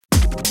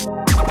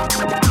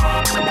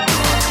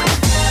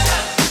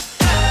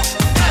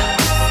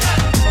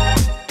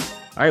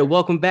All right,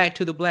 welcome back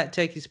to the Black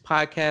Techies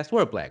podcast,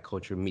 where Black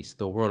culture meets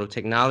the world of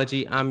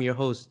technology. I'm your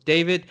host,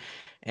 David,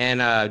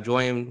 and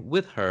joined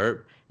with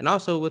Herb, and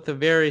also with a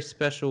very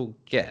special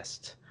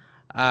guest.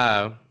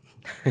 Uh,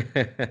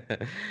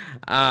 Today's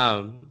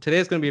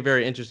going to be a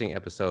very interesting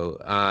episode.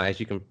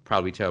 As you can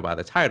probably tell by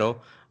the title,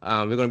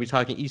 we're going to be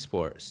talking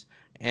esports.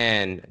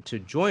 And to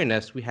join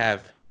us, we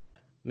have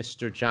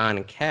Mr.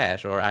 John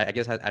Cash, or I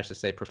guess I should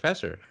say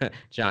Professor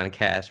John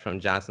Cash from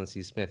Johnson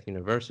C. Smith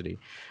University.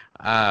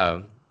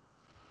 Um,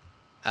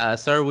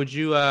 Sir, would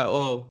you,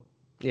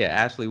 yeah,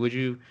 Ashley, would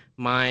you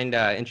mind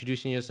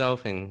introducing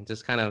yourself and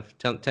just kind of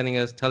telling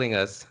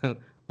us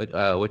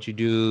what you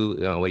do,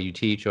 what you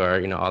teach, or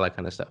all that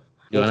kind of stuff?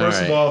 Well, Doing all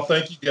first of right. all,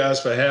 thank you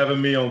guys for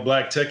having me on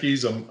Black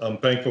Techies. I'm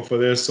thankful for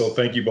this. So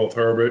thank you both,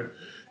 Herbert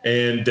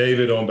and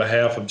David, on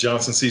behalf of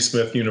Johnson C.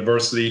 Smith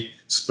University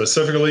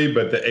specifically,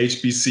 but the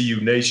HBCU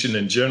Nation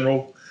in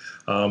general.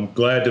 I'm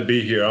glad to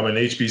be here. I'm an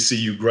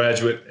HBCU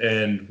graduate,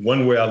 and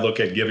one way I look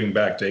at giving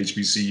back to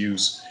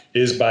HBCUs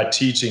is by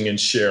teaching and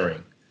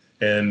sharing.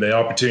 And the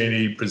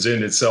opportunity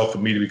presented itself for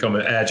me to become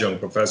an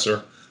adjunct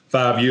professor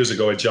 5 years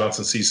ago at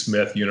Johnson C.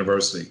 Smith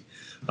University.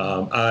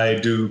 I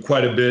do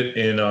quite a bit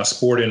in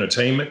sport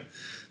entertainment.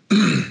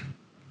 And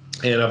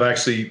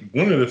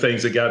one of the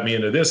things that got me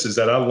into this is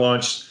that I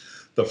launched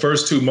the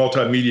first two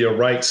multimedia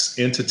rights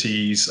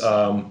entities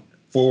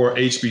for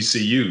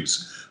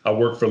HBCUs. I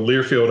worked for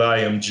Learfield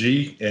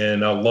IMG,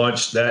 and I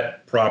launched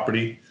that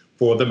property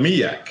for the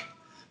MEAC.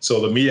 So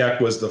the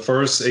MEAC was the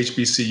first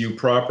HBCU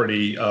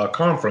property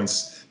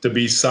conference to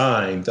be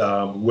signed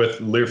with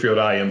Learfield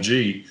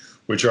IMG,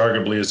 which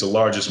arguably is the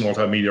largest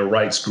multimedia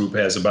rights group,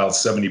 has about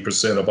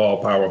 70% of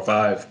all Power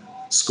 5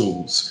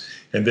 schools.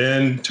 And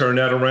then turned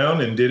that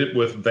around and did it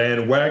with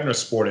Van Wagner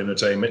Sport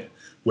Entertainment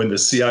when the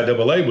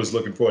CIAA was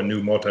looking for a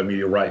new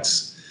multimedia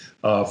rights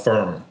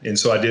firm. And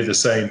so I did the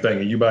same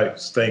thing. And you might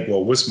think,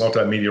 well, what's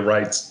multimedia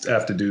rights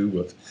have to do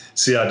with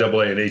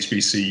CIAA and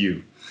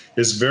HBCU?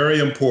 It's very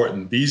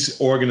important.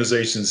 These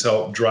organizations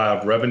help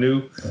drive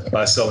revenue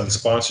by selling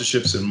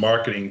sponsorships and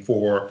marketing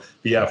for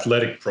the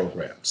athletic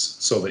programs.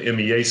 So the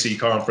MEAC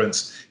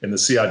conference and the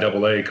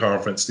CIAA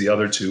conference, the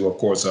other two, of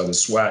course, are the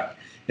SWAC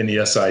and the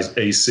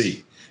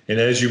SIAC. And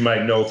as you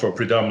might know, for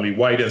predominantly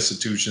white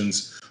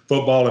institutions,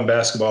 football and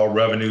basketball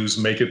revenues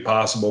make it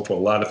possible for a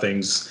lot of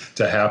things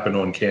to happen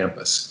on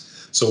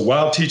campus. So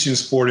while teaching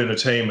sport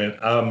entertainment,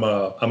 I'm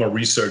a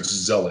research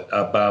zealot.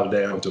 I bow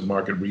down to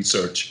market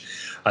research.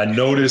 I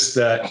noticed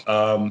that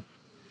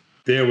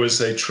there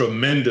was a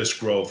tremendous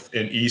growth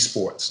in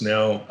esports.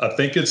 Now, I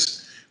think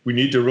we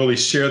need to really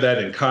share that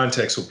in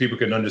context so people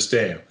can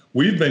understand.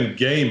 We've been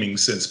gaming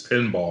since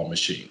pinball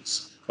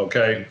machines,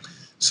 okay?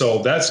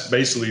 So that's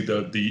basically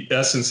the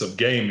essence of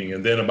gaming.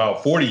 And then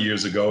about 40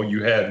 years ago,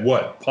 you had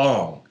what?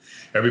 Pong.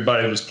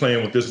 Everybody was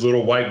playing with this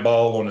little white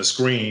ball on the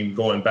screen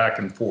going back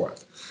and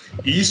forth.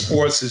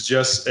 Esports is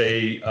just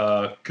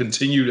a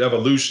continued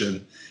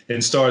evolution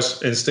and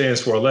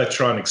stands for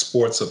electronic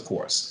sports, of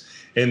course.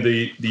 And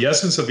the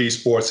essence of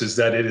esports is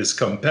that it is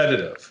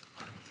competitive.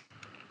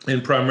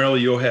 And primarily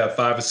you'll have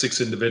 5 or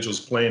 6 individuals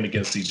playing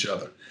against each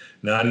other.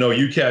 Now, I know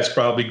you cats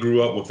probably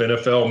grew up with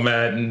NFL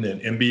Madden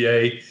and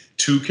NBA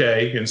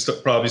 2K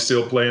and probably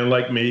still playing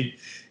like me.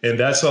 And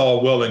that's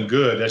all well and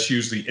good. That's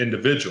usually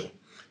individual.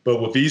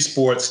 But with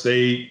esports,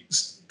 they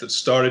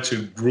started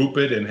to group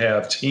it and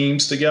have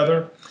teams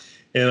together.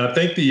 And I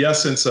think the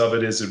essence of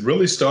it is it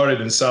really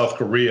started in South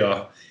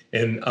Korea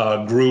and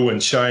grew in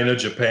China,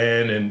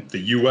 Japan, and the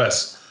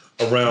US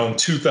around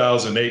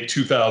 2008,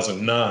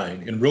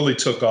 2009, and really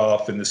took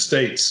off in the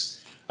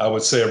States, I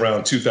would say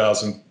around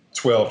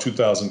 2012,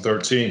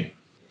 2013.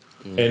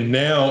 And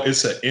now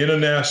it's an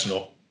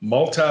international,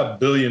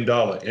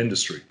 multi-billion-dollar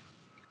industry.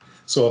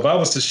 So if I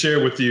was to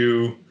share with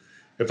you,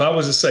 if I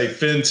was to say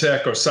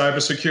fintech or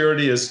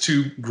cybersecurity as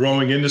two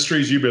growing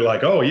industries, you'd be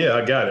like, oh yeah,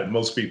 I got it.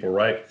 Most people,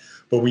 right?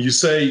 But when you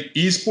say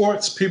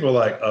esports, people are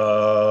like,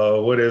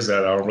 what is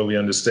that? I don't really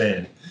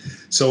understand.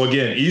 So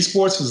again,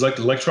 esports is like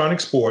electronic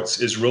sports.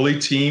 It's really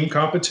team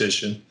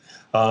competition.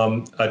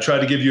 I try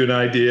to give you an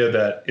idea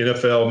that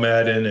NFL,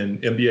 Madden,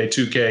 and NBA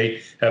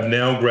 2K have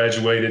now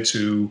graduated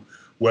to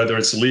whether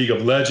it's League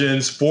of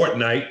Legends,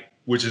 Fortnite,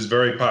 which is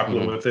very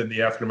popular within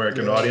the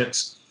African-American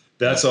audience.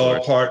 That's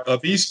all part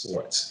of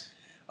esports.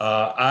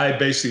 I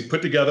basically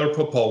put together a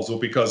proposal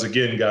because,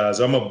 again, guys,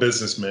 I'm a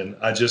businessman.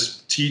 I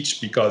just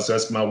teach because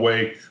that's my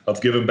way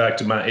of giving back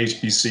to my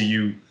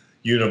HBCU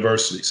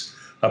universities.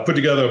 I put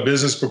together a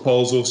business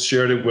proposal,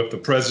 shared it with the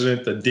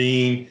president, the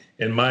dean,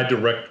 and my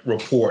direct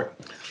report.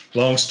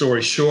 Long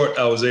story short,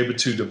 I was able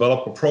to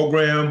develop a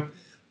program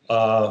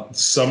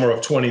summer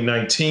of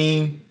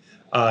 2019.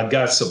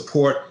 Got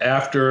support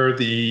after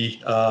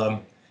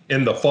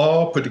in the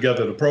fall, put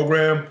together the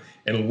program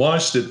and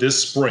launched it this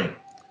spring.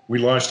 We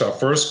launched our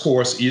first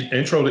course,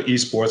 Intro to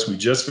Esports. We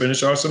just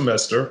finished our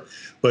semester.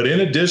 But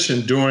in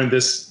addition, during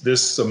this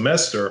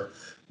semester,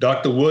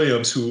 Dr.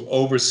 Williams, who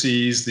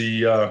oversees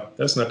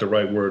that's not the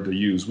right word to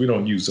use. We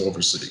don't use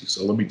overseas,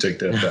 so let me take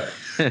that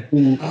back.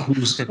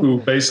 Who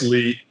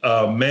basically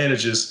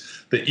manages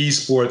the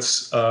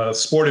eSports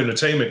sport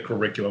entertainment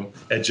curriculum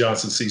at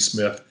Johnson C.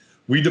 Smith.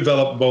 We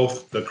developed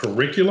both the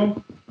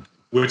curriculum,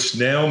 which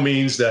now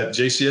means that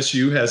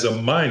JCSU has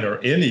a minor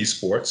in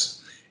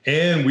eSports,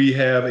 and we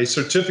have a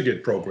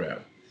certificate program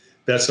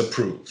that's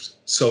approved.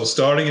 So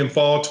starting in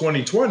fall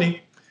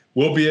 2020,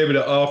 we'll be able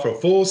to offer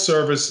full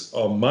service,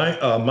 a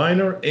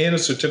minor and a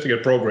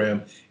certificate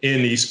program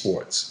in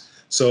esports.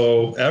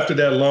 So after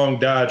that long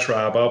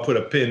diatribe, I'll put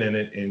a pin in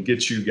it and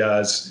get you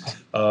guys,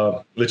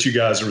 let you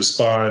guys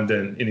respond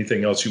and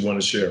anything else you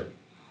want to share.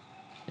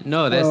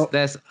 No,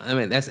 I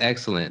mean, that's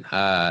excellent.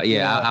 Yeah,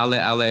 Yeah.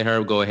 I'll let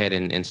her go ahead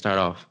and start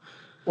off.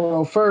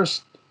 Well,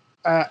 first,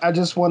 I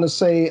just want to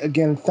say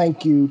again,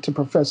 thank you to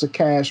Professor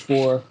Cash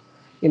for,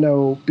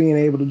 being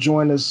able to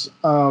join us.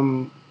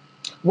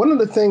 One of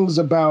the things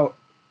about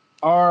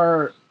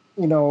our,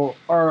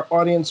 our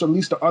audience, or at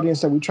least the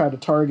audience that we try to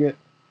target,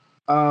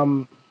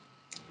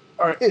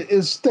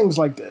 is things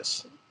like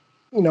this.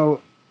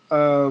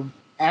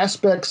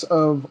 Aspects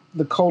of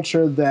the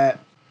culture that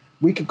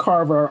we could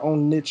carve our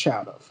own niche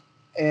out of.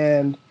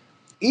 And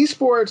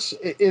esports,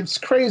 it's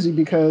crazy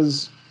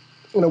because,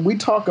 we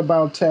talk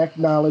about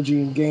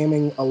technology and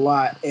gaming a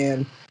lot.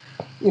 And,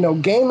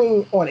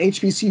 gaming on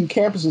HBCU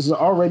campuses is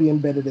already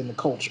embedded in the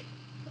culture.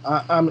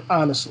 I'm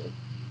honestly,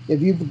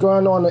 if you've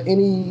gone on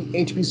any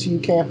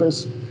HBCU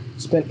campus,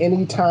 spent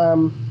any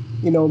time,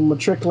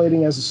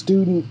 matriculating as a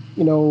student,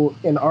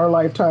 in our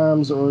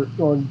lifetimes or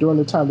during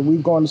the time that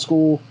we've gone to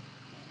school,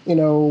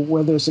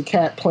 whether it's a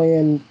cat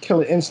playing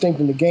Killer Instinct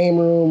in the game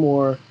room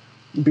or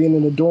being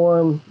in the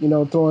dorm,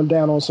 throwing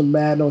down on some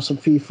Madden or some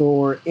FIFA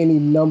or any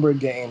number of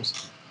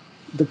games,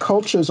 the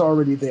culture is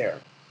already there.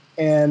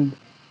 And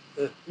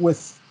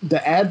with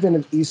the advent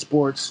of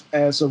esports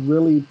as a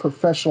really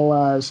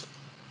professionalized,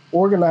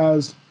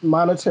 organized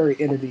monetary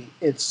entity,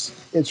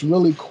 it's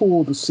really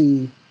cool to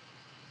see.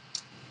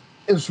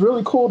 It's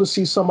really cool to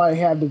see somebody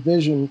have the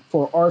vision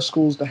for our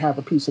schools to have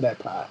a piece of that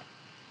pie.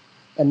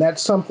 And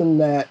that's something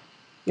that,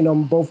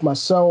 both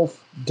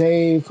myself,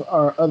 Dave,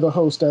 our other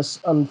host that's,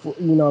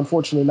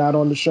 unfortunately not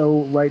on the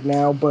show right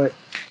now, but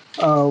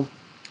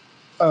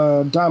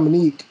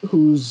Dominique,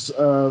 who's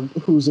a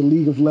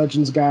League of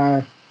Legends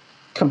guy,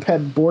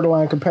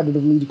 borderline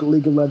competitive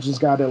League of Legends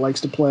guy that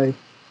likes to play.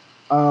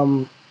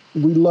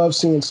 We love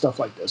seeing stuff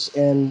like this.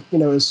 And,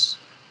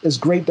 it's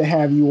great to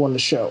have you on the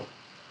show.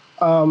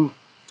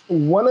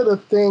 One of the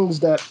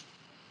things that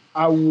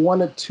I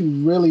wanted to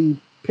really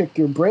pick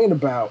your brain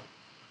about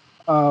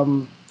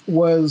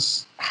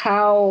was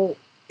how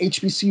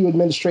HBCU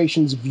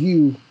administrations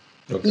view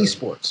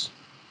esports.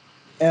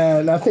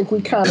 And I think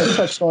we kind of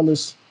touched on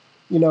this,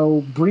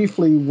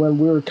 briefly when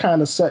we were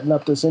kind of setting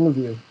up this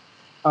interview.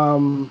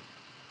 And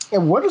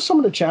what are some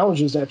of the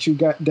challenges that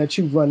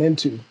you've run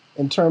into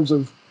in terms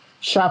of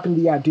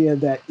shopping the idea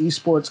that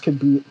esports could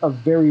be a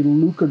very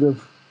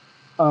lucrative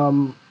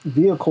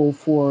vehicle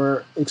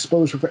for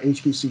exposure for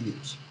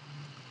HBCUs?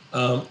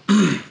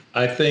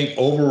 I think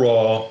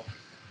overall,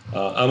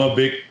 I'm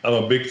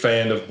a big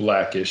fan of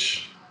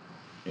Blackish,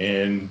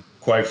 and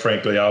quite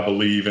frankly, I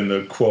believe in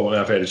the quote.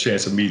 And I've had a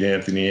chance to meet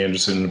Anthony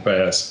Anderson in the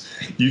past.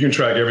 You can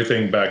track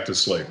everything back to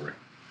slavery,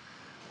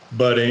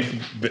 but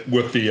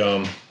with the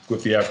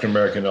African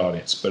American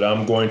audience. But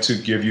I'm going to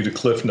give you the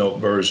Cliff Note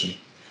version.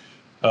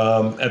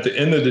 At the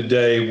end of the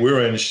day,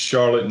 we're in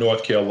Charlotte,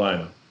 North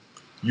Carolina.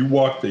 You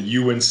walk the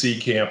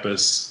UNC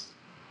campus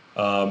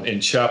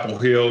in Chapel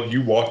Hill.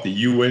 You walk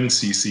the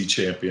UNCC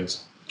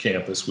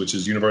campus, which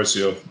is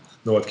University of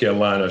North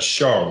Carolina,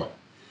 Charlotte,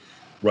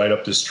 right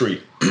up the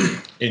street.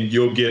 And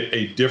you'll get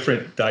a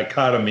different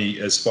dichotomy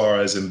as far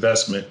as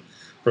investment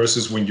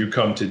versus when you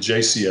come to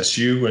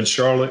JCSU in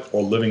Charlotte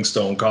or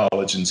Livingstone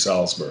College in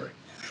Salisbury.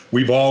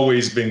 We've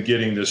always been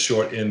getting the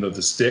short end of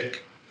the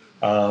stick.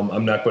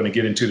 I'm not going to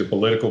get into the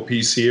political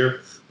piece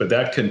here, but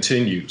that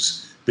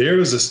continues. There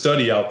is a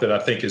study out that I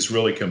think is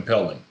really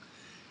compelling.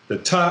 The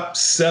top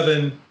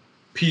 7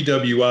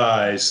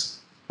 PWIs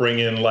bring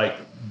in like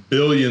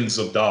billions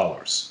of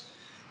dollars.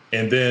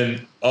 And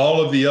then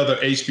all of the other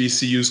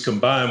HBCUs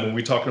combined, when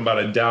we're talking about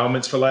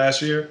endowments for last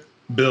year,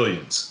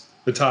 billions,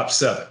 the top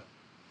 7.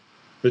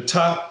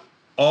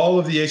 All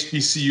of the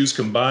HBCUs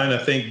combined, I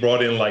think,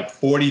 brought in like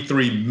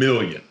 $43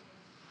 million.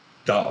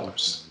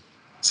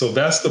 So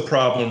that's the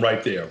problem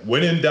right there.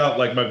 When in doubt,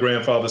 like my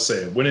grandfather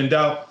said, when in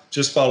doubt,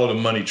 just follow the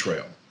money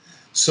trail.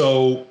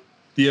 So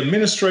the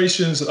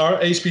administrations, our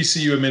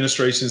HBCU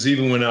administrations,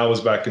 even when I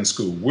was back in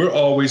school, we're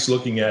always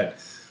looking at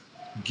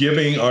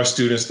giving our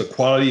students the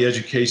quality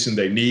education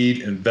they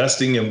need,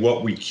 investing in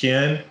what we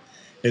can.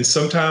 And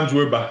sometimes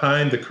we're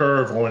behind the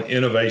curve on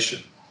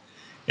innovation.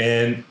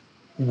 And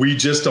we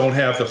just don't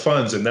have the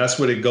funds. And that's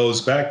what it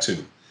goes back to.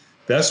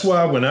 That's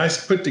why when I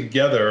put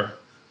together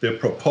the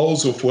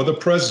proposal for the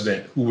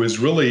president, who is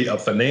really a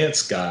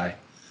finance guy,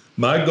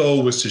 my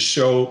goal was to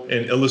show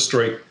and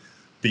illustrate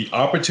the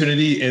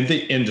opportunity in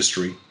the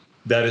industry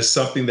that is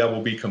something that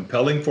will be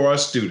compelling for our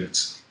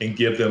students and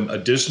give them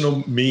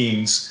additional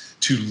means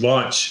to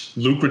launch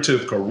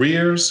lucrative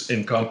careers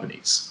in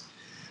companies.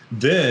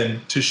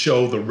 Then to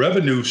show the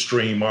revenue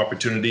stream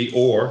opportunity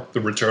or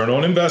the return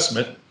on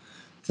investment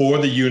for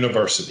the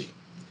university.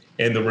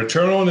 And the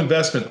return on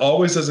investment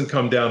always doesn't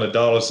come down to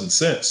dollars and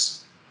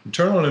cents.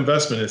 Return on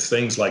investment is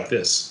things like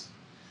this.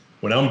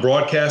 When I'm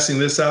broadcasting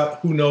this out,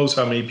 who knows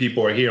how many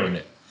people are hearing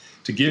it?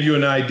 To give you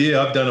an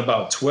idea, I've done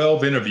about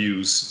 12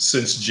 interviews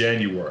since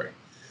January.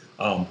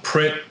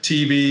 Print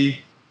TV,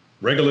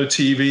 regular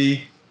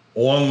TV,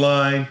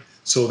 online.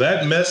 So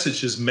that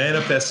message is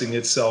manifesting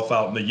itself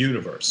out in the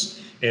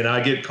universe. And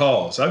I get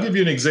calls. I'll give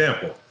you an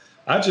example.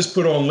 I just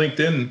put on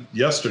LinkedIn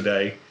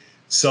yesterday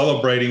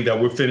celebrating that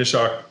we finished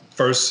our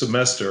first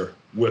semester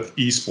with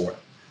eSport.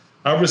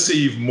 I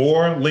received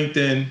more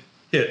LinkedIn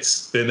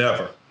hits than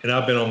ever. And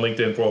I've been on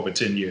LinkedIn for over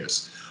 10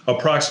 years.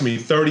 Approximately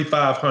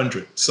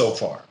 3,500 so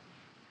far.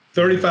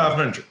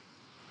 3,500.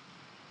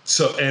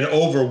 So, and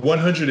over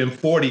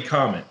 140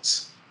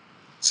 comments.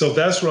 So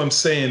that's what I'm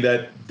saying,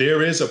 that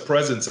there is a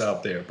presence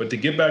out there. But to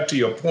get back to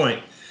your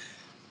point,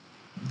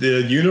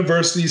 the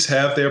universities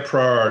have their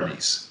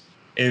priorities,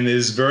 and it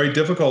is very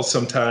difficult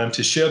sometimes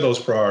to share those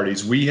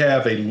priorities. We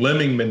have a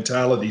lemming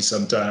mentality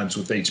sometimes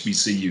with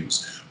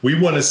HBCUs. We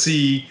want to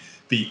see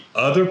the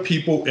other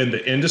people in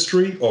the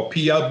industry or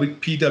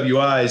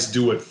PWIs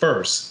do it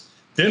first,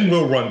 then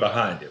we'll run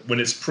behind it when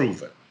it's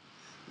proven.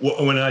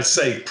 When I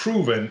say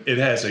proven, it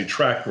has a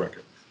track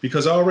record,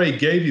 because I already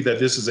gave you that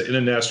this is an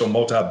international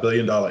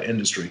multi-billion-dollar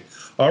industry.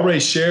 I already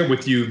shared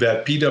with you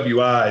that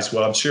PWIs,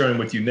 well, I'm sharing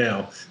with you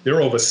now, there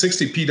are over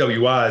 60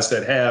 PWIs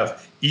that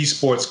have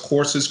esports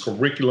courses,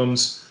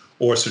 curriculums,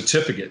 or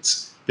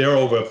certificates. There are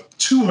over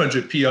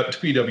 200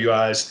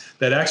 PWIs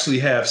that actually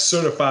have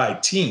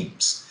certified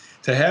teams.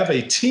 To have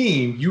a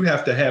team, you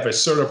have to have a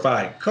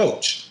certified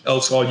coach,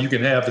 else all you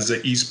can have is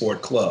an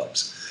esport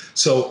clubs.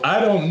 So I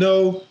don't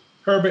know,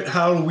 Herbert,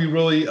 how do we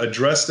really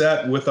address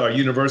that with our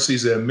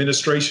universities and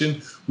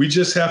administration? We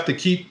just have to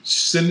keep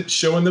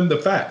showing them the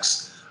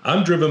facts.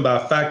 I'm driven by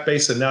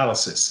fact-based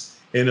analysis.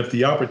 And if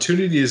the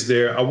opportunity is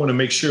there, I want to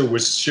make sure we're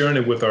sharing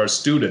it with our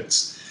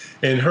students.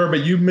 And Herbert,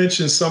 you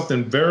mentioned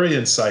something very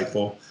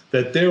insightful,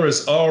 that there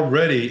is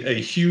already a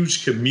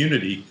huge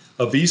community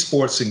of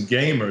esports and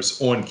gamers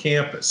on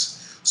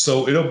campus.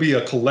 So it'll be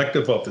a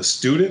collective of the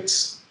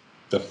students,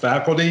 the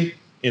faculty,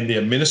 and the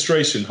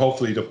administration,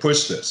 hopefully, to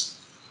push this.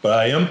 But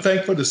I am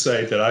thankful to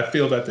say that I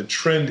feel that the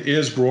trend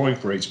is growing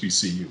for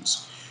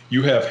HBCUs.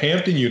 You have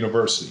Hampton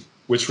University,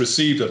 which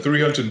received a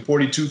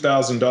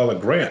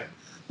 $342,000 grant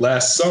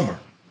last summer.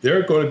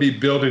 They're going to be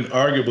building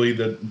arguably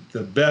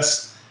the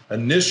best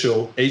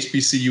initial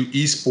HBCU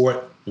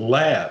esport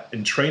lab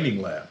and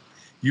training lab.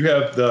 You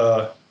have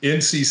the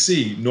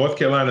NCC, North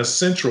Carolina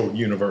Central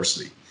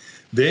University.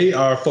 They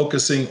are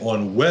focusing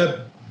on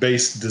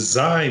web-based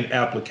design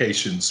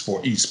applications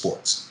for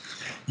esports.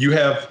 You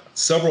have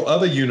several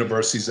other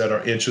universities that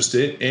are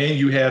interested, and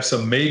you have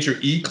some major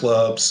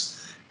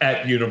e-clubs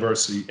at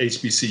university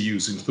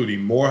HBCUs,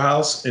 including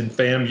Morehouse and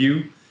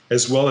FAMU,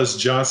 as well as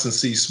Johnson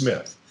C.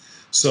 Smith.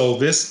 So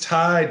this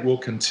tide will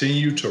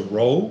continue to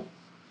roll.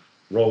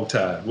 Roll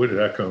Tide. Where did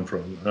that come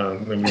from?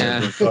 We're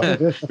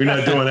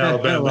not doing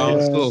Alabama.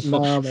 Wrong school.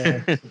 No,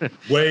 man.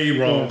 Way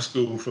wrong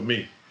school for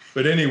me.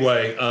 But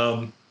anyway,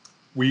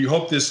 we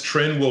hope this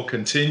trend will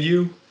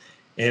continue,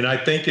 and I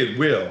think it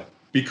will,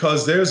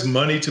 because there's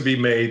money to be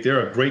made. There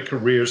are great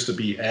careers to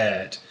be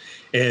had,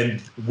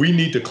 and we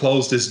need to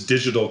close this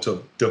digital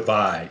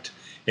divide.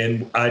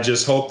 And I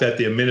just hope that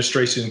the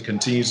administration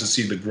continues to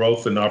see the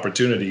growth and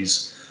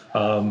opportunities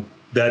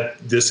that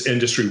this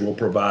industry will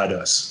provide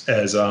us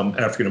as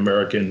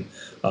African-American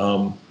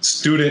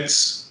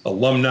students,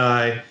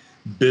 alumni,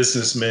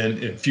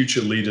 businessmen, and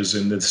future leaders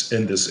in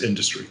this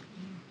industry.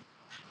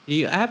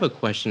 I have a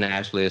question,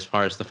 actually, as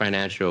far as the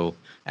financial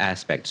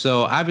aspect.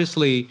 So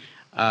obviously,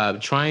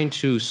 trying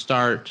to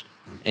start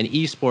an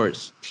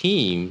esports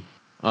team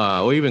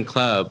or even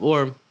club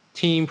or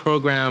team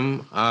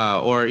program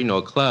or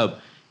a club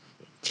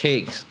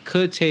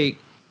could take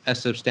a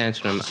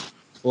substantial amount.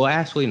 Well,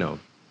 actually, no.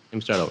 Let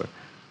me start over.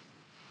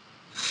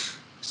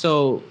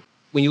 So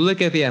when you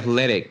look at the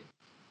athletic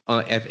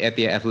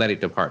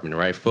department,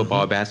 right?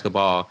 Football,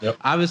 basketball, Yep.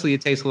 Obviously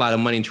it takes a lot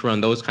of money to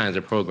run those kinds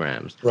of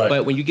programs. Right.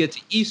 But when you get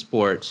to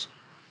esports,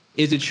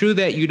 is it true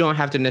that you don't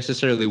have to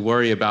necessarily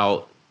worry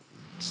about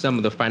some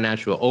of the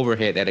financial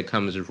overhead that it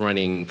comes with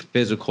running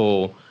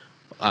physical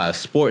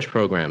sports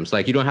programs?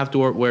 Like, you don't have to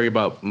worry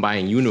about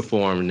buying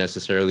uniform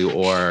necessarily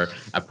or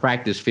a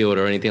practice field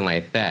or anything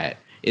like that.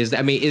 Do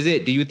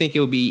you think it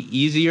would be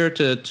easier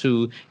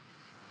to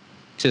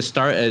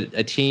start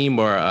a team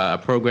or a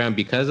program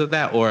because of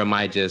that, or am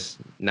I just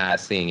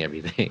not seeing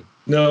everything?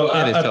 No,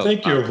 I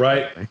think you're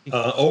right.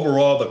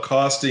 Overall, the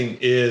costing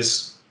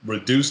is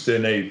reduced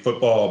in a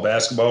football or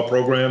basketball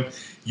program.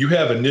 You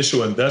have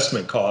initial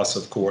investment costs,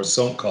 of course,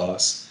 sunk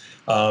costs,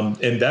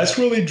 and that's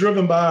really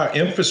driven by our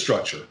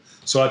infrastructure.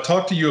 So I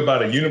talked to you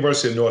about a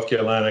University of North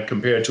Carolina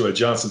compared to a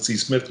Johnson C.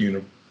 Smith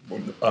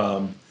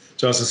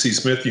Johnson C.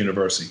 Smith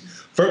University.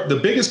 The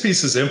biggest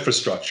piece is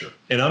infrastructure.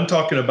 And I'm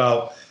talking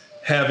about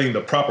having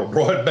the proper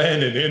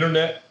broadband and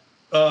internet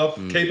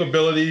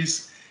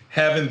capabilities,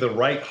 having the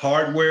right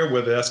hardware,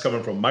 whether that's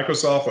coming from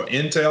Microsoft or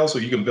Intel, so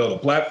you can build a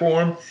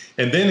platform,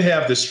 and then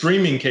have the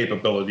streaming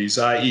capabilities,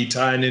 i.e.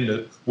 tying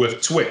into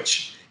with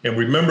Twitch. And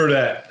remember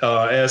that,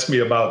 ask me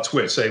about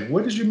Twitch. Say,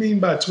 what did you mean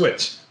by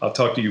Twitch? I'll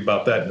talk to you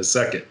about that in a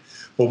second.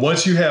 But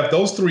once you have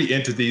those three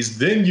entities,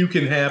 then you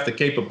can have the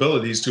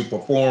capabilities to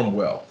perform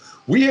well.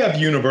 We have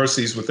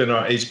universities within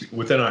our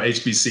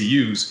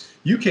HBCUs.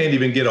 You can't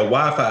even get a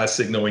Wi-Fi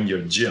signal in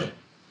your gym.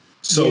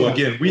 So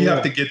again, we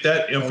have to get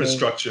that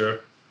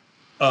infrastructure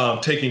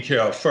taken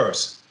care of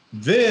first.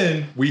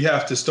 Then we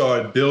have to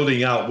start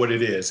building out what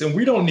it is. And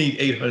we don't need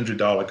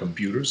 $800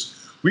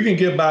 computers. We can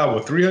get by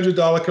with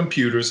 $300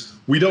 computers.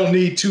 We don't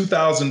need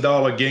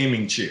 $2,000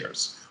 gaming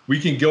chairs. We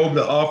can go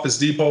to Office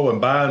Depot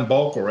and buy in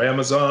bulk, or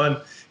Amazon,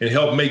 and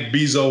help make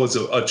Bezos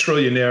a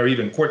trillionaire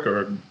even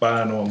quicker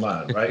buying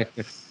online, right?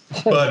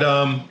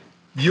 But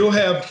you'll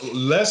have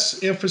less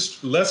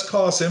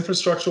cost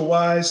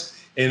infrastructure-wise,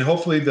 and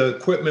hopefully the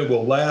equipment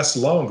will last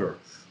longer.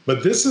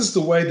 But this is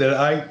the way that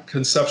I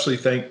conceptually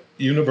think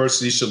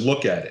universities should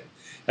look at it.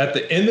 At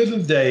the end of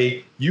the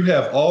day, you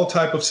have all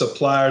type of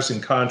suppliers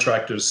and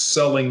contractors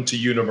selling to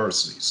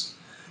universities.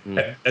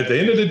 At the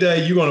end of the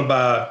day, you're going to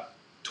buy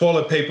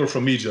toilet paper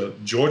from either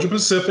Georgia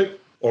Pacific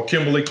or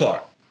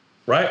Kimberly-Clark,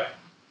 right?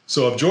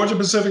 So if Georgia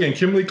Pacific and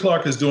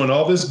Kimberly-Clark is doing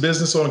all this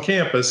business on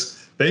campus,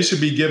 they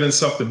should be giving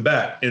something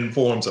back in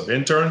forms of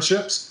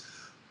internships,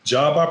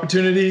 job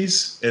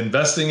opportunities,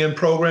 investing in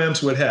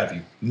programs, what have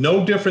you.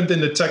 No different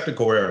than the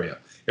technical area.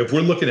 If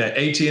we're looking at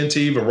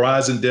AT&T,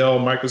 Verizon, Dell,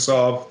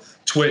 Microsoft,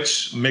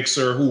 Twitch,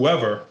 Mixer,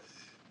 whoever,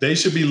 they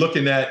should be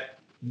looking at,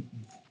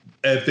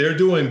 if they're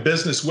doing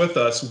business with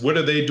us, what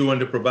are they doing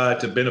to provide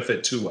to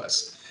benefit to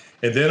us?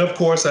 And then, of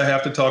course, I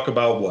have to talk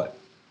about what?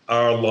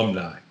 Our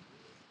alumni.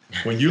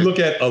 When you look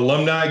at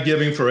alumni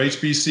giving for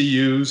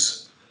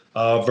HBCUs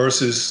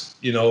versus,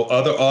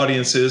 other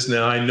audiences,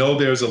 now I know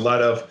there's a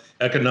lot of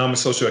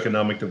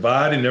socioeconomic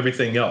divide and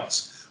everything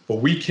else, but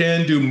we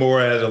can do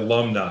more as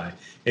alumni.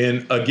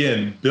 And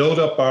again, build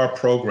up our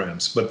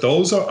programs. But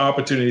those are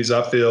opportunities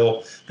I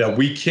feel that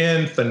we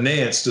can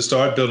finance to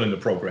start building the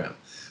program.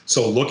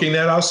 So looking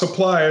at our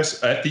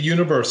suppliers at the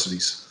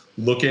universities,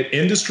 look at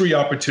industry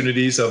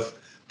opportunities of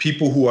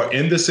people who are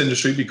in this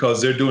industry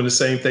because they're doing the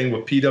same thing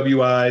with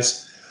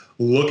PWIs.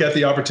 Look at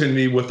the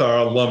opportunity with our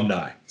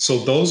alumni. So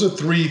those are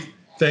three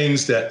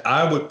things that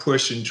I would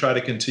push and try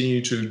to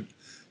continue to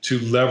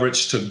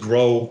leverage to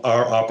grow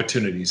our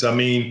opportunities. I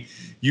mean,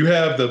 you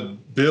have the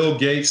Bill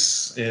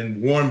Gates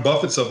and Warren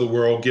Buffetts of the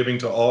world giving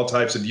to all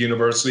types of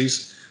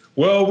universities.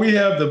 Well, we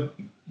have the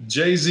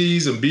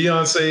Jay-Z's and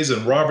Beyonce's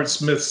and Robert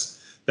Smiths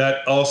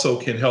that also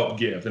can help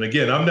give. And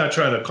again, I'm not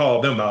trying to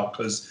call them out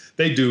because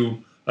they do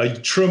a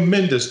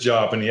tremendous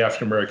job in the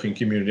African-American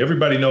community.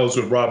 Everybody knows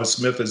what Robert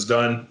Smith has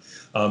done.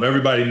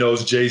 Everybody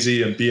knows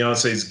Jay-Z and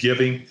Beyonce's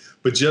giving,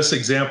 but just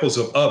examples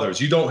of others.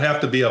 You don't have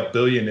to be a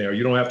billionaire.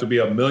 You don't have to be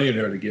a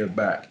millionaire to give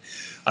back.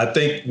 I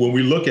think when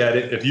we look at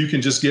it, if you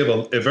can just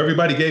if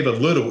everybody gave a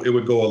little, it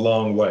would go a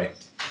long way.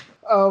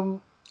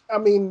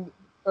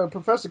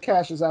 Professor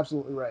Cash is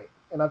absolutely right.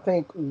 And I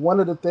think one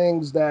of the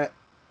things that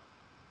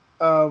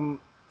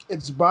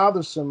it's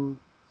bothersome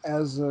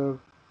as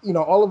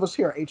all of us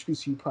here are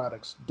HBCU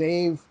products.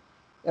 Dave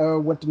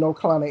went to North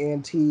Carolina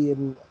A&T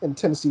and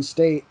Tennessee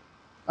State.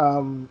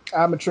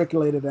 I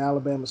matriculated at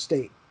Alabama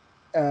State.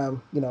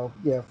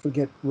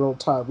 Forget Roll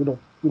Tide.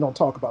 We don't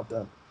talk about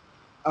them.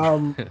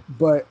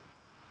 But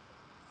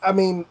I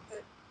mean,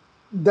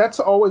 that's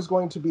always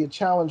going to be a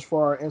challenge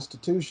for our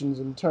institutions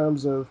in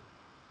terms of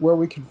where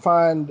we can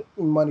find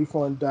money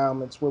for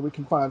endowments, where we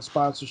can find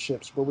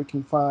sponsorships, where we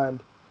can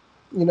find,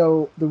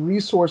 the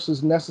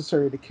resources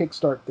necessary to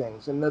kickstart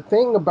things. And the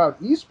thing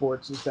about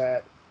esports is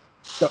that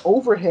the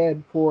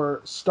overhead for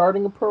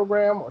starting a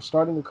program or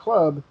starting a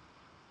club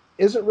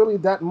isn't really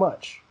that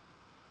much.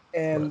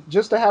 And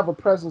just to have a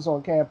presence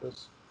on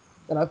campus.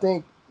 And I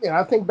think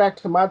back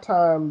to my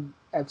time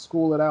at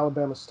school at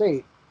Alabama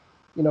State,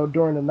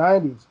 during the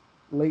 90s,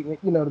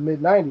 the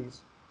mid 90s.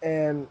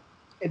 And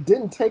it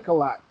didn't take a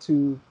lot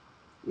to,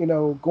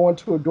 go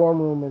into a dorm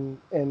room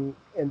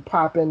and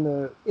pop in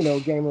the,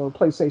 game of a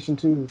PlayStation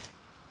 2,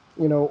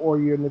 or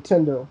your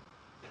Nintendo,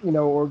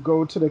 or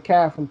go to the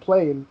caf and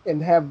play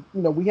and have,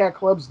 we had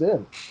clubs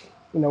then,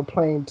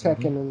 playing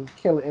Tekken and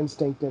Killer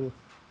Instinct and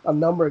a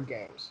number of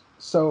games.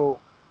 So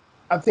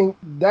I think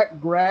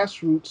that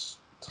grassroots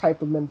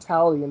type of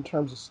mentality in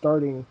terms of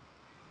starting,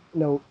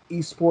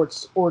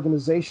 esports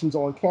organizations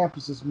on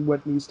campus is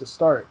what needs to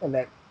start. And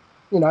that,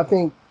 I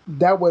think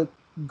it would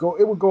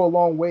go a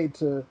long way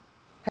to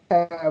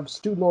have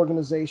student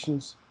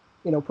organizations,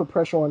 put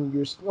pressure on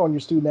your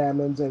student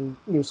admins and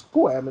your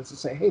school admins to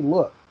say, hey,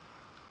 look,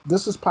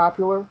 this is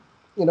popular.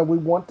 We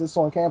want this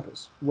on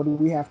campus. What do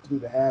we have to do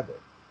to have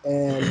it?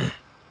 And,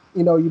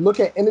 you look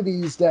at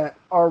entities that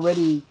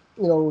already,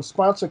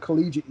 sponsor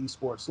collegiate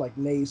esports like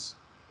NACE,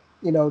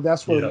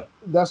 That's where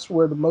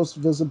Yeah. the most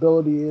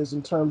visibility is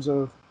in terms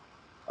of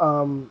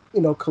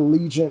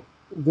collegiate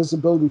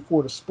visibility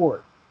for the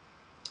sport.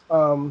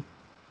 Um,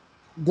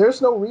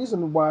 there's no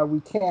reason why we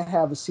can't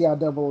have a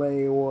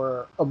CIAA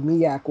or a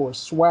MEAC or a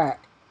SWAC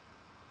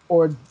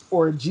or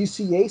a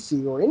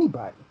GCAC or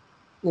anybody,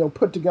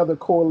 put together a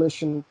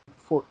coalition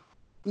for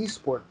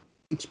esport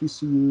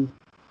HBCU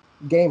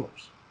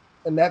gamers,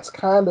 and that's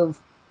kind of,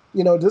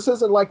 this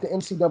isn't like the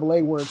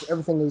NCAA where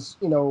everything is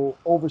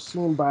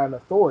overseen by an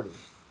authority.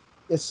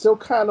 It's still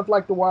kind of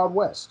like the Wild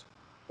West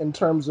in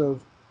terms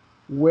of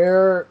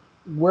where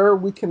where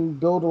we can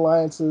build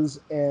alliances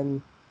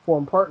and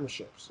form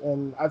partnerships.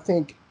 And I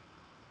think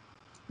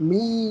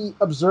me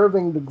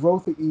observing the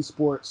growth of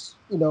esports,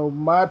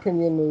 my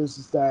opinion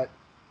is that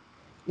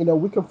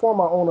we can form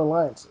our own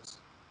alliances.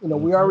 We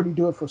Hmm. already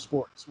do it for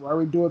sports. We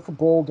already do it for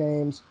bowl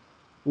games.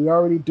 We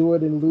already do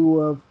it in lieu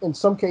of, in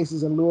some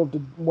cases, in lieu of the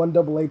one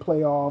AA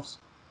playoffs.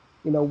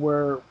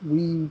 Where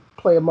we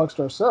play amongst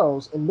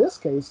ourselves. In this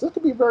case, this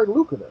could be very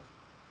lucrative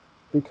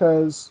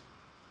because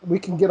we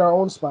can get our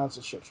own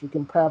sponsorships. We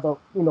can chart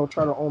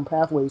our own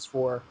pathways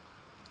for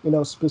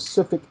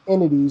specific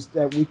entities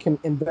that we can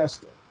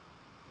invest in.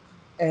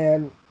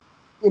 And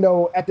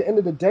at the end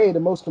of the day, the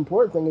most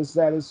important thing is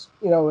that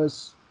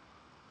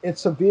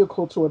it's a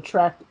vehicle to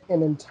attract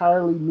an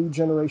entirely new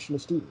generation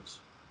of students.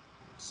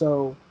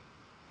 So,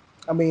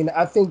 I mean,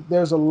 I think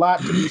there's a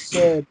lot to be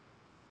said,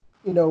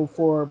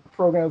 for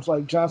programs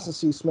like Johnson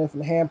C. Smith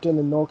and Hampton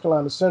and North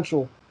Carolina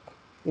Central,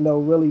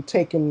 really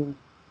taking,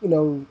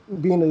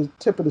 being the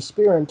tip of the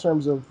spear in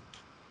terms of,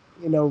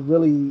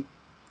 really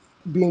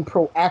being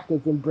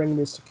proactive in bringing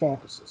this to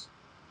campuses.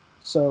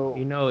 So,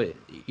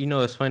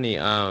 It's funny.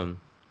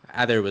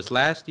 Either it was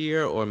last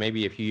year or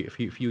maybe a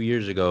few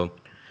years ago,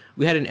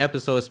 we had an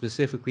episode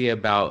specifically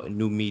about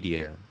new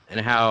media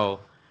and how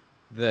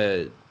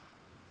the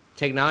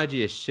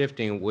technology is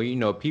shifting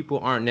where people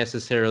aren't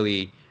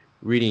necessarily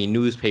reading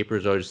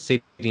newspapers or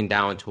sitting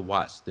down to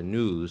watch the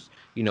news.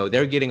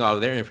 They're getting all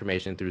of their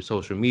information through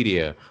social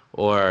media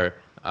or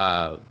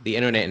the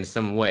internet in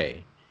some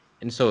way.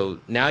 And so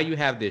now you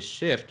have this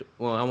shift.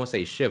 Well, I won't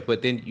say shift,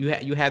 but then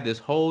you have this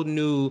whole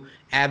new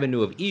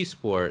avenue of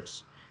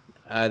esports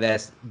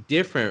that's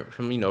different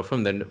from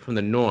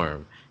the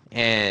norm.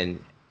 And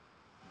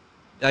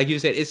like you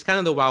said, it's kind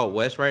of the Wild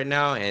West right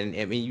now. And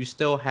I mean, you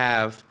still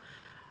have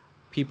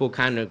people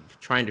kind of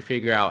trying to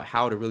figure out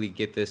how to really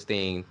get this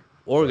thing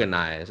Right.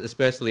 organized,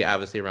 especially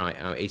obviously around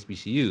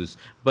HBCUs.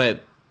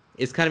 But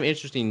it's kind of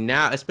interesting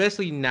now,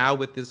 especially now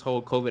with this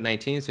whole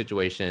COVID-19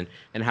 situation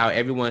and how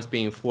everyone's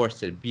being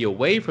forced to be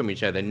away from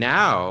each other.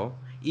 Now,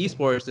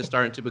 esports is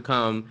starting to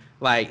become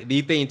like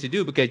the thing to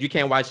do because you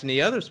can't watch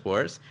any other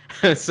sports.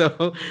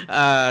 So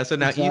now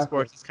exactly.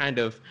 esports is kind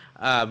of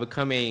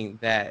becoming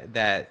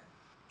that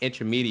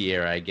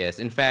intermediary, I guess.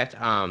 In fact,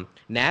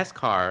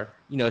 NASCAR,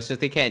 since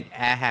they can't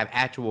have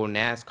actual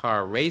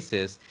NASCAR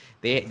races,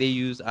 they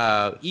use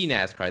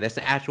eNASCAR. That's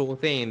an actual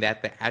thing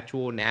that the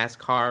actual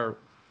NASCAR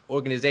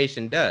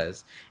organization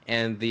does,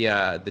 and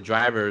the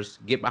drivers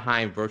get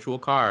behind virtual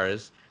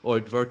cars or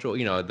virtual,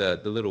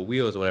 the little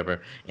wheels or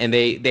whatever, and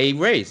they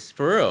race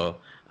for real.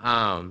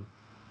 Um,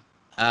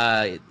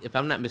 if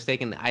I'm not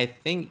mistaken, I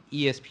think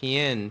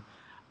ESPN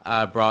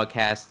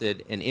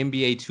broadcasted an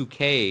NBA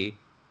 2K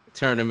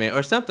tournament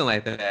or something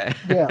like Yeah. that.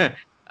 Yeah,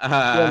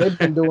 uh, they've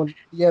been doing.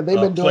 Yeah, they've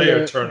A been doing player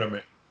their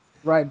tournament.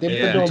 right. They've been And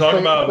you yeah. doing talk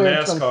about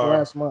player tournaments for the NASCAR.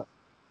 last month.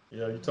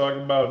 Yeah, you're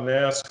talking about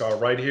NASCAR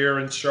right here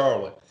in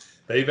Charlotte.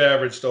 They've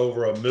averaged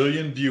over 1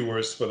 million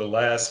viewers for the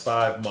last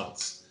 5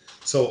 months.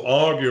 So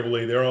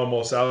arguably, they're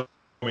almost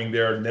outdoing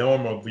their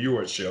normal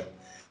viewership.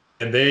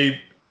 And they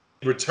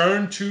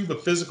returned to the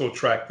physical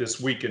track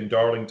this week in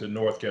Darlington,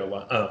 North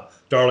Carolina,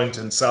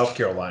 Darlington, South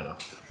Carolina,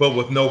 but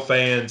with no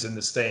fans in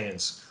the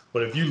stands.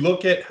 But if you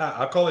look at how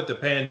I call it the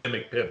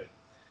pandemic pivot,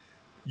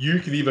 you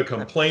can either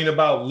complain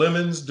about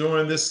lemons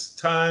during this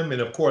time, and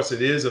of course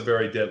it is a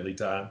very deadly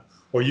time,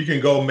 or you can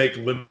go make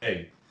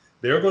lemonade.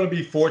 There are going to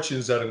be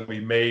fortunes that are going to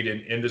be made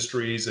in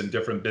industries and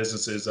different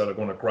businesses that are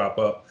going to crop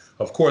up.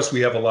 Of course, we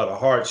have a lot of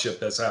hardship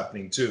that's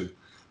happening too.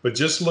 But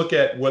just look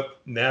at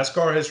what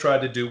NASCAR has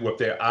tried to do with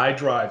their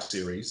iDrive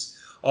series.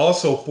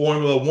 Also,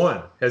 Formula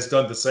One has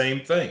done the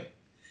same thing.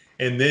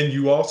 And then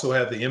you also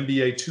have the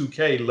NBA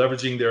 2K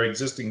leveraging their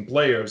existing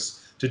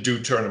players to do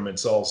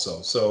tournaments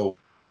also. So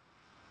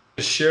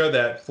share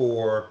that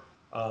for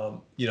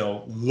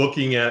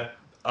looking at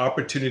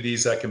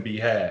opportunities that can be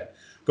had.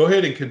 Go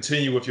ahead and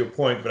continue with your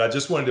point, but I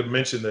just wanted to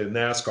mention the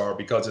NASCAR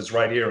because it's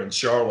right here in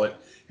Charlotte,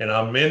 and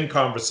I'm in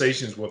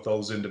conversations with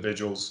those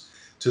individuals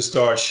to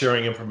start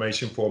sharing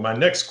information for my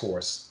next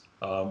course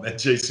at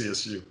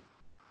JCSU.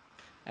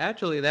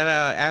 Actually, that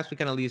actually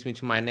kind of leads me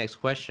to my next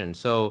question.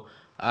 So,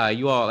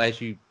 you all, as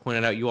you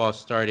pointed out, you all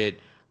started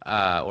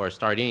or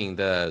starting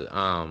the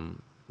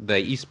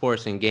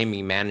esports and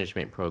gaming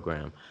management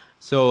program.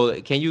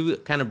 So, can you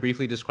kind of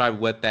briefly describe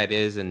what that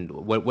is and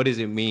what does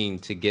it mean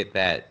to get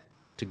that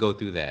to go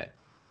through that?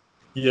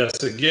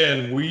 Yes,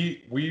 again,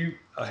 we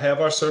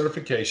have our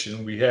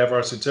certification, we have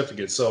our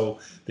certificate. So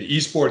the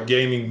Esport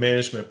Gaming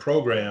Management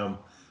Program,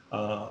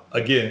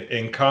 again,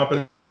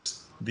 encompasses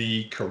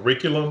the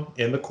curriculum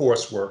and the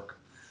coursework,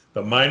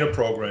 the minor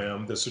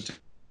program, the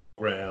certificate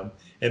program,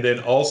 and then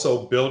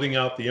also building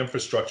out the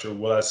infrastructure,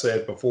 what I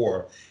said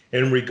before,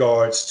 in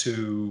regards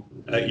to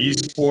an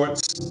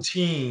esports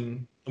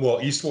team, well,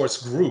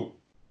 esports group,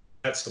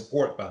 that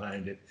support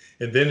behind it,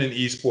 and then an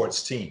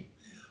esports team.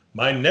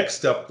 My next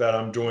step that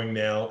I'm doing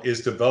now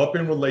is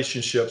developing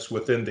relationships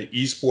within the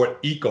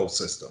esport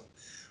ecosystem.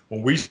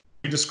 When we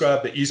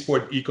describe the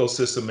esport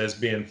ecosystem as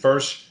being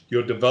first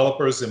your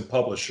developers and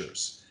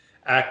publishers,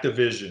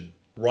 Activision,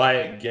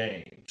 Riot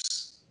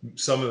Games,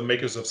 some of the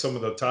makers of some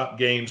of the top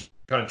games in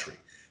the country.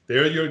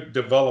 They're your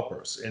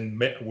developers, and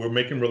we're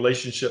making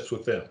relationships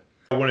with them.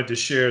 I wanted to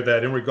share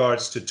that in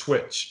regards to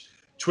Twitch.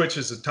 Twitch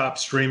is the top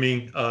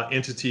streaming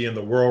entity in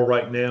the world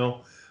right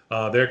now.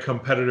 Their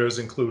competitors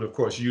include, of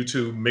course,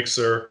 YouTube,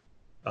 Mixer,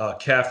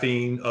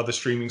 Caffeine, other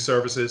streaming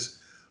services.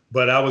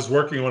 But I was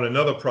working on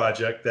another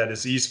project that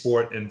is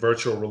esport and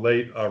virtual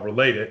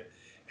related.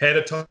 Had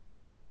a time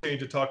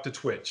to talk to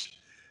Twitch.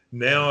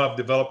 Now I've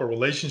developed a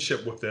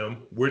relationship with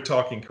them. We're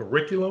talking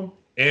curriculum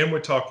and we're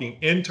talking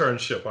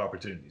internship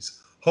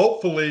opportunities.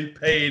 Hopefully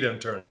paid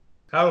intern.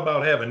 How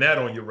about having that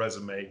on your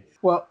resume?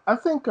 Well, I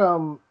think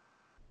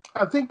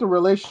the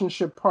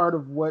relationship part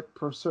of what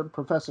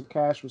Professor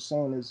Cash was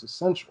saying is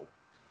essential.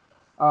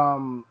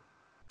 Um,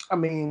 I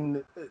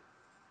mean,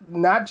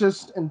 not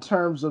just in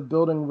terms of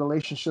building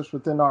relationships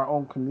within our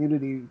own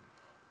community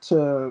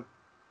to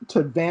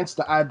advance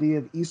the idea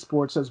of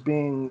esports as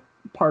being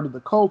part of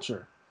the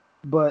culture,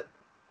 but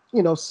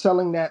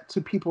selling that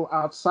to people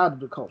outside of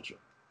the culture.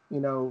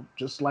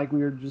 Just like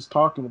we were just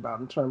talking about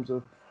in terms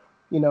of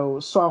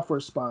software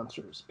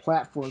sponsors,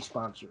 platform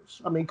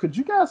sponsors. I mean, could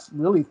you guys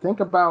really think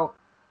about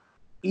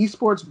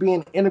esports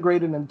being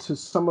integrated into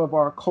some of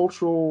our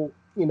cultural,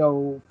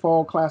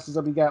 fall classes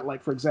that we got?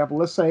 Like, for example,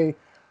 let's say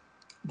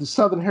the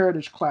Southern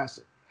Heritage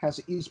Classic has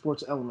an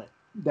esports element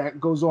that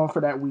goes on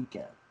for that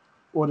weekend,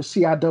 or the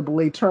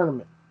CIAA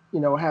tournament,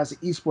 has an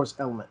esports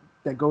element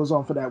that goes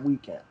on for that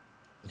weekend.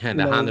 And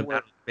You the know, Honda where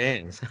Battle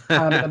bands.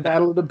 Honda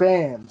Battle of the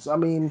Bands. I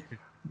mean,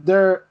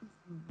 there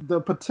the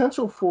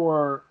potential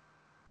for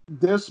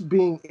this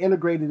being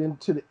integrated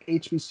into the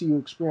HBCU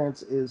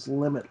experience is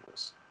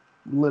limitless,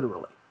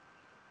 literally.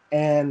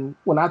 And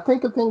when I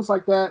think of things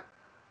like that,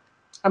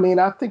 I mean,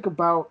 I think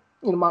about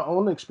my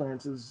own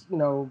experiences.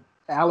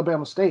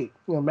 Alabama State,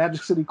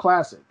 Magic City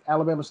Classic,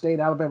 Alabama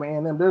State, Alabama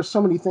A&M. There's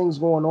so many things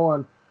going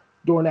on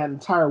during that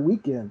entire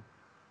weekend,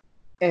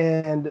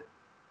 and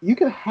you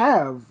could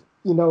have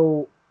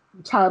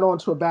tied on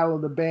to a Battle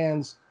of the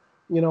Bands,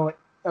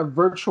 a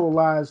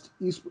virtualized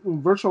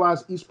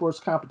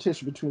esports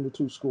competition between the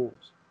two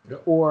schools,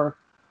 Yep. or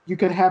you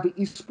could have an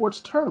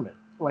esports tournament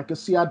like a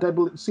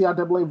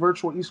CIAA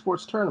virtual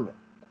esports tournament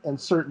in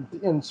certain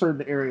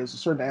areas,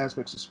 certain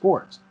aspects of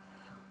sports.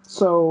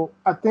 So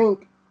I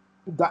think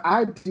the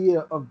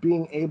idea of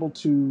being able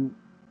to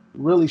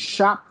really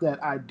shop that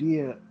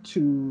idea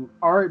to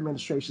our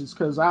administrations,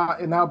 because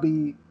I'll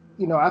be,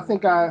 I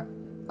think I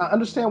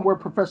understand where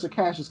Professor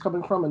Cash is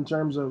coming from in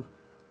terms of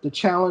the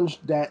challenge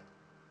that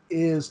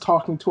is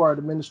talking to our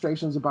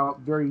administrations about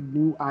very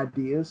new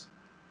ideas,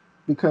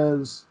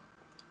 because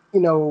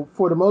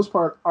for the most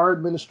part our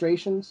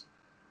administrations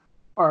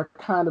are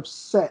kind of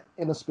set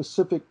in a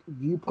specific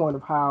viewpoint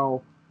of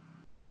how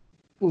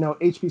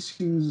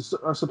HBCUs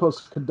are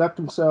supposed to conduct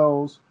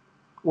themselves,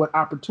 what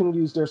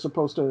opportunities they're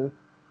supposed to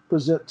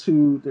present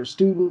to their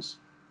students,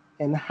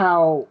 and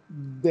how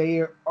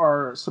they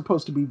are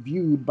supposed to be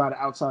viewed by the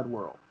outside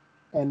world.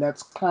 And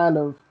that's kind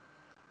of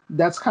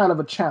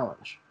a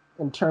challenge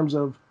in terms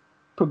of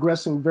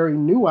progressing very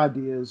new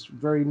ideas,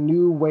 very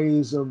new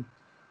ways of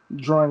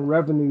drawing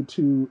revenue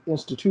to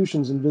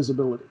institutions and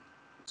visibility.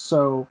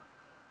 So,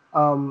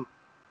 um,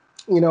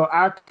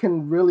 I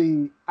could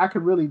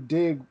really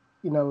dig,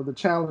 the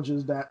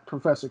challenges that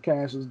Professor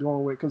Cash is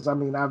doing with, because I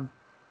mean,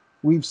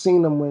 we've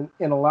seen them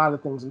in a lot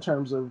of things in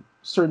terms of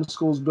certain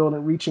schools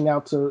reaching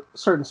out to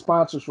certain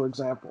sponsors, for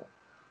example.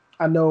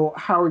 I know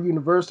Howard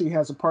University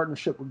has a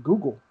partnership with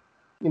Google,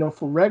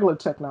 for regular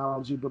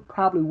technology, but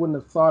probably wouldn't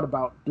have thought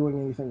about doing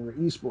anything for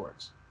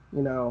esports.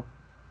 You know,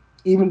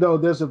 Even though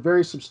there's a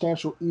very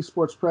substantial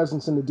esports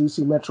presence in the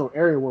DC metro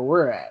area where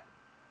we're at.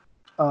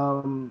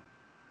 Um,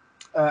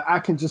 I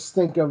can just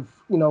think of,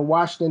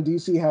 Washington,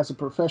 D.C. has a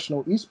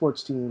professional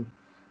esports team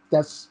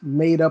that's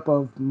made up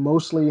of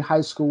mostly high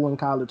school and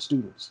college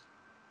students.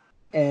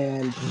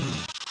 And,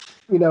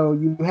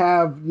 you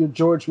have your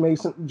George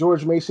Mason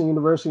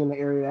University in the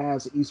area that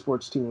has an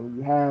esports team.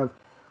 You have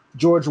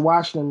George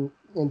Washington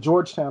and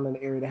Georgetown in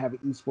the area that have an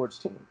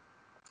esports team.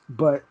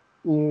 But,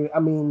 I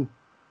mean,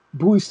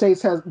 Bowie State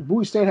has a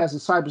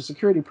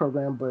cybersecurity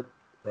program, but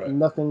Right.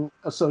 nothing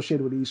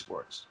associated with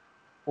esports.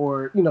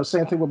 Or,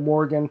 same thing with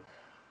Morgan,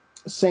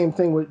 same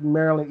thing with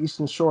Maryland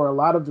Eastern Shore, a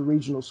lot of the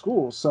regional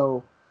schools.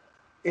 So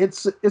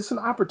it's an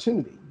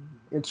opportunity.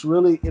 It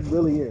really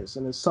is,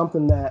 and it's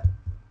something that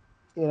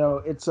You know,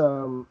 it's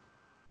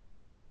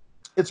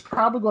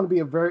probably going to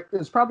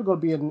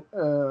be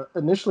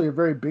initially a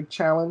very big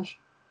challenge,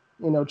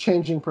 you know,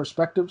 changing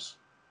perspectives,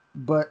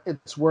 but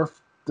it's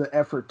worth the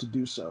effort to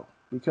do so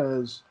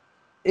because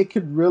it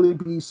could really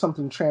be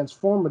something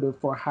transformative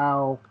for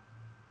how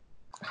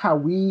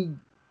we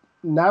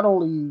not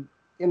only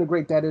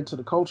integrate that into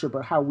the culture,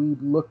 but how we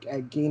look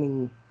at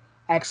gaining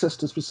access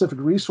to specific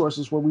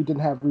resources where we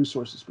didn't have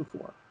resources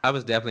before. I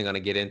was definitely going to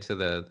get into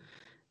the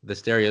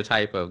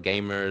stereotype of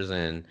gamers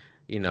and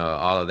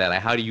all of that.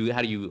 Like, how do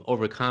you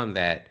overcome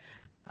that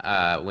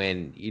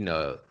when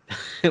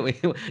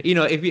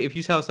if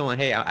you tell someone,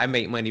 hey, I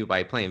make money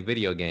by playing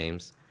video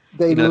games,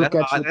 They look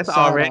that's at you that's side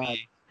eye.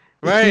 already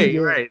right,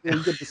 Yeah, right.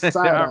 you get the They're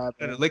side already eye,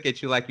 gonna man. look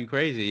at you like you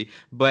crazy.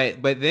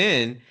 But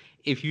then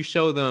if you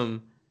show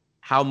them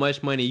how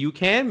much money you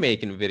can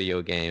make in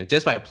video games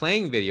just by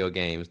playing video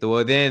games,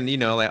 well then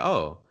like,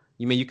 oh,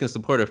 you mean you can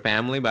support a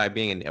family by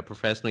being a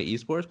professional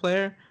esports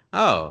player?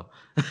 Oh.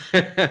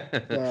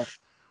 Yeah.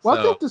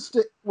 Well,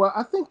 So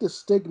I think the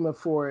stigma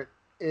for it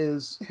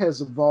is has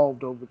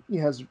evolved over.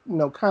 It has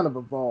kind of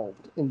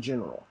evolved in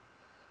general.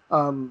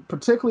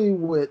 Particularly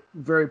with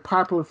very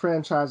popular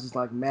franchises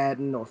like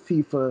Madden or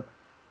FIFA,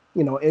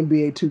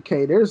 NBA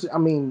 2K. I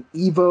mean,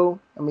 Evo.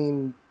 I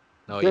mean,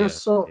 oh yeah.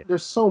 Yeah.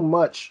 there's so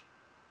much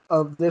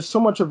of a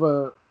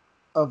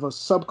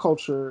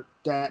subculture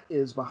that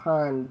is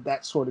behind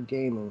that sort of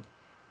gaming,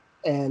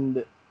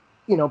 and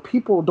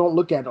people don't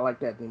look at it like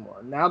that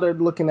anymore. Now they're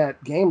looking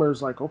at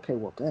gamers like, okay,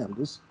 well, damn,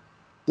 this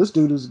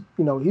dude is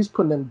he's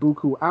putting in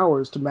buku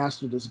hours to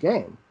master this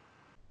game,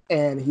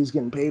 and he's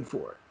getting paid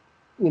for it.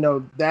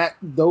 That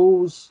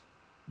those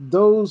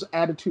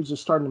attitudes are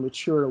starting to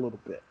mature a little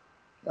bit.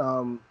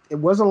 It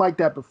wasn't like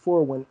that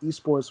before when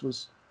esports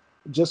was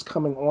just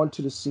coming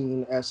onto the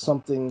scene as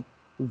something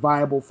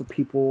viable for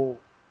people,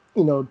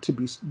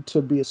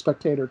 to be a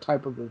spectator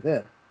type of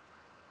event.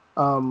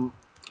 Um,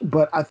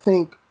 but I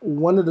think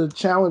one of the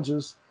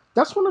challenges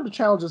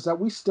that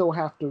we still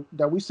have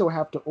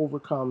to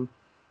overcome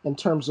in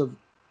terms of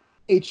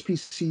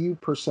HBCU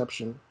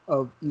perception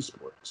of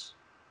esports.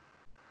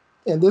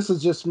 And this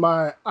is just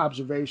my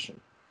observation.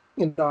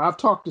 I've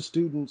talked to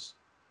students,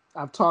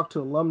 I've talked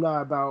to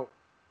alumni about,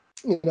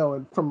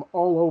 and from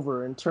all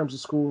over in terms of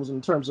schools,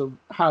 in terms of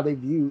how they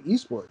view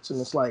esports. And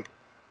it's like,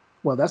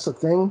 well, that's a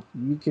thing.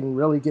 You can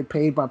really get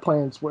paid by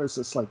playing sports.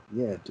 It's like,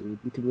 yeah, dude,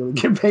 you can really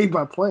get paid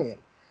by playing.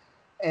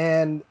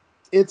 And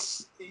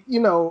it's,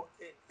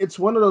 it's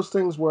one of those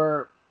things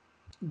where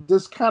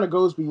this kind of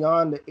goes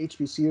beyond the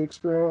HBCU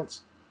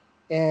experience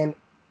and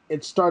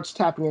it starts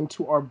tapping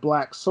into our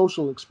Black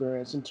social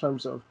experience in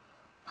terms of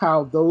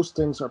how those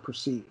things are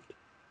perceived.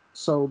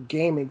 So,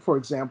 gaming, for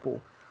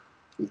example,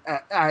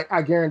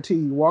 I guarantee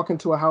you walk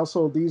into a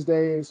household these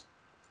days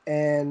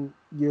and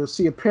you'll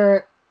see a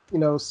parent,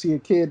 see a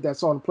kid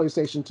that's on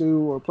PlayStation 2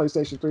 or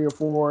PlayStation 3 or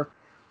 4.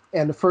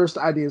 And the first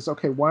idea is,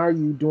 okay, why are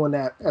you doing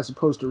that as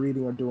opposed to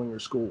reading or doing your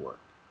schoolwork?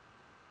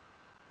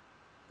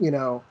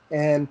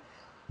 And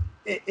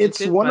This it's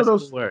is one my of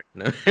those, schoolwork.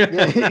 No.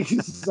 yeah,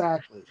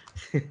 exactly.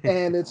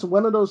 And it's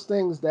one of those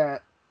things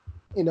that,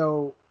 you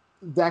know,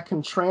 that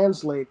can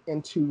translate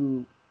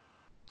into,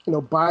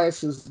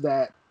 biases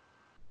that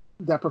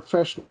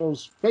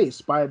professionals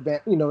face by,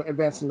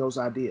 advancing those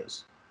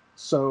ideas.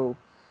 So,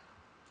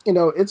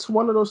 it's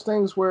one of those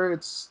things where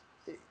it's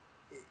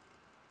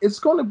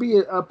going to be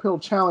an uphill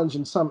challenge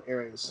in some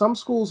areas. Some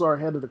schools are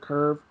ahead of the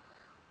curve.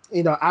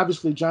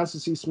 Obviously Johnson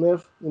C.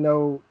 Smith,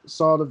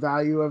 saw the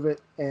value of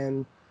it,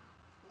 and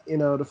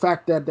the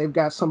fact that they've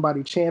got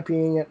somebody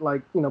championing it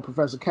like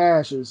Professor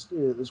Cash is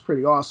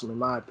pretty awesome in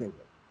my opinion.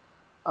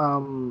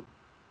 Um,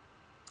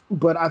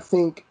 but I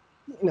think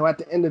at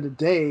the end of the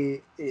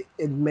day,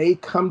 it may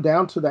come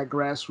down to that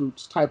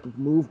grassroots type of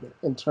movement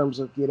in terms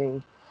of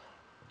getting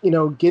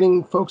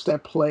folks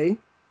that play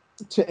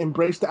to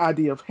embrace the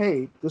idea of,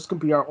 hey, this can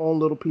be our own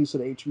little piece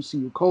of the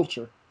HBCU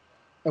culture,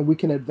 and we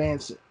can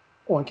advance it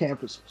on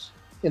campuses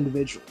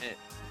individually.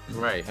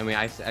 Right. I mean,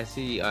 I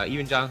see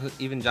even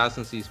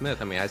Johnson C.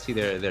 Smith. I mean, I see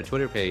their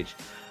Twitter page,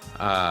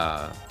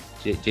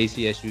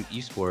 JCSU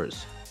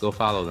Esports. Go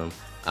follow them.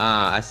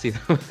 I see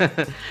them.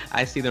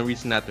 I see them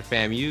reaching out to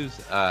FAMU's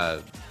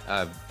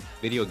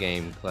video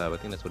game club. I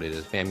think that's what it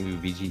is, FAMU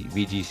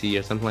VGC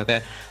or something like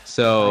that.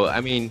 So I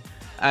mean,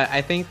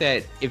 I think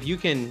that if you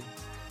can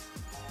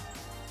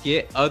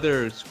get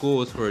other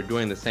schools who are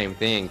doing the same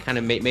thing, kind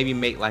of maybe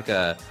make like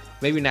a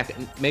maybe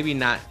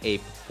not a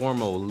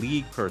formal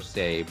league per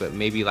se, but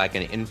maybe like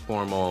an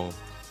informal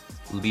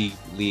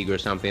league or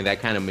something that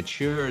kind of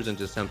matures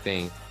into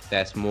something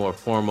that's more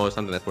formal,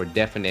 something that's more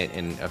definite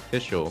and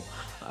official.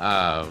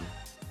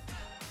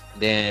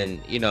 Then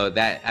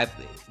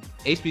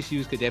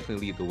HBCUs could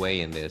definitely lead the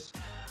way in this,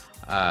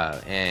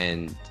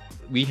 and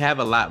we have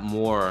a lot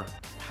more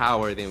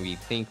power than we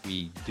think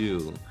we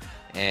do.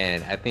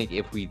 And I think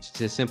if we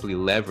just simply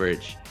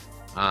leverage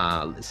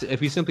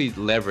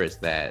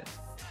that,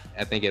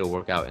 I think it'll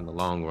work out in the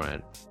long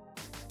run.